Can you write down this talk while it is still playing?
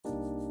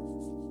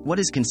What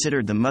is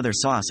considered the mother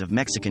sauce of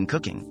Mexican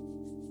cooking?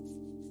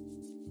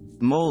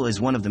 Mole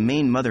is one of the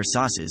main mother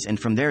sauces, and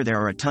from there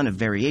are a ton of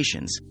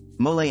variations: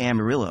 mole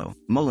amarillo,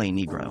 mole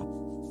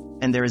negro.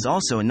 And there is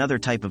also another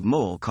type of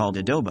mole called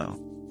adobo.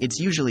 It's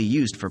usually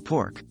used for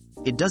pork.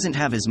 It doesn't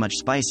have as much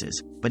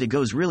spices, but it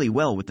goes really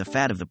well with the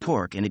fat of the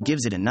pork and it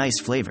gives it a nice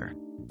flavor.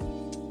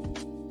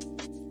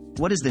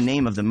 What is the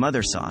name of the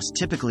mother sauce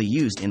typically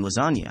used in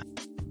lasagna?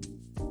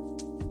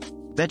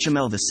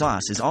 Bechamel. The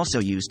sauce is also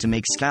used to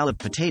make scalloped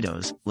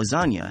potatoes,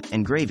 lasagna,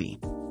 and gravy.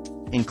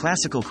 In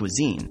classical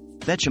cuisine,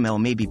 bechamel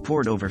may be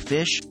poured over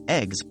fish,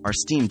 eggs, or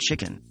steamed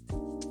chicken.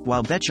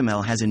 While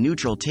bechamel has a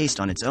neutral taste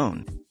on its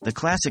own, the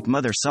classic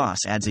mother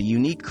sauce adds a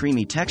unique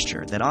creamy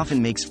texture that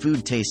often makes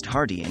food taste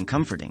hearty and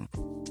comforting.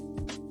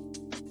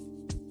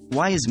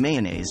 Why is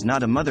mayonnaise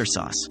not a mother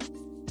sauce?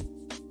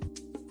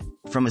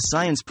 From a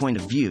science point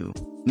of view,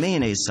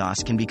 mayonnaise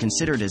sauce can be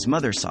considered as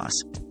mother sauce.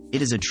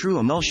 It is a true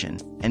emulsion,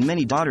 and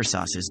many daughter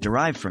sauces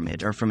derive from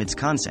it or from its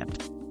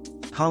concept.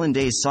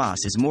 Hollandaise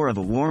sauce is more of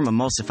a warm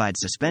emulsified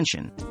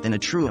suspension than a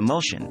true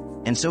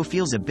emulsion, and so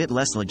feels a bit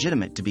less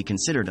legitimate to be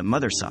considered a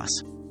mother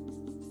sauce.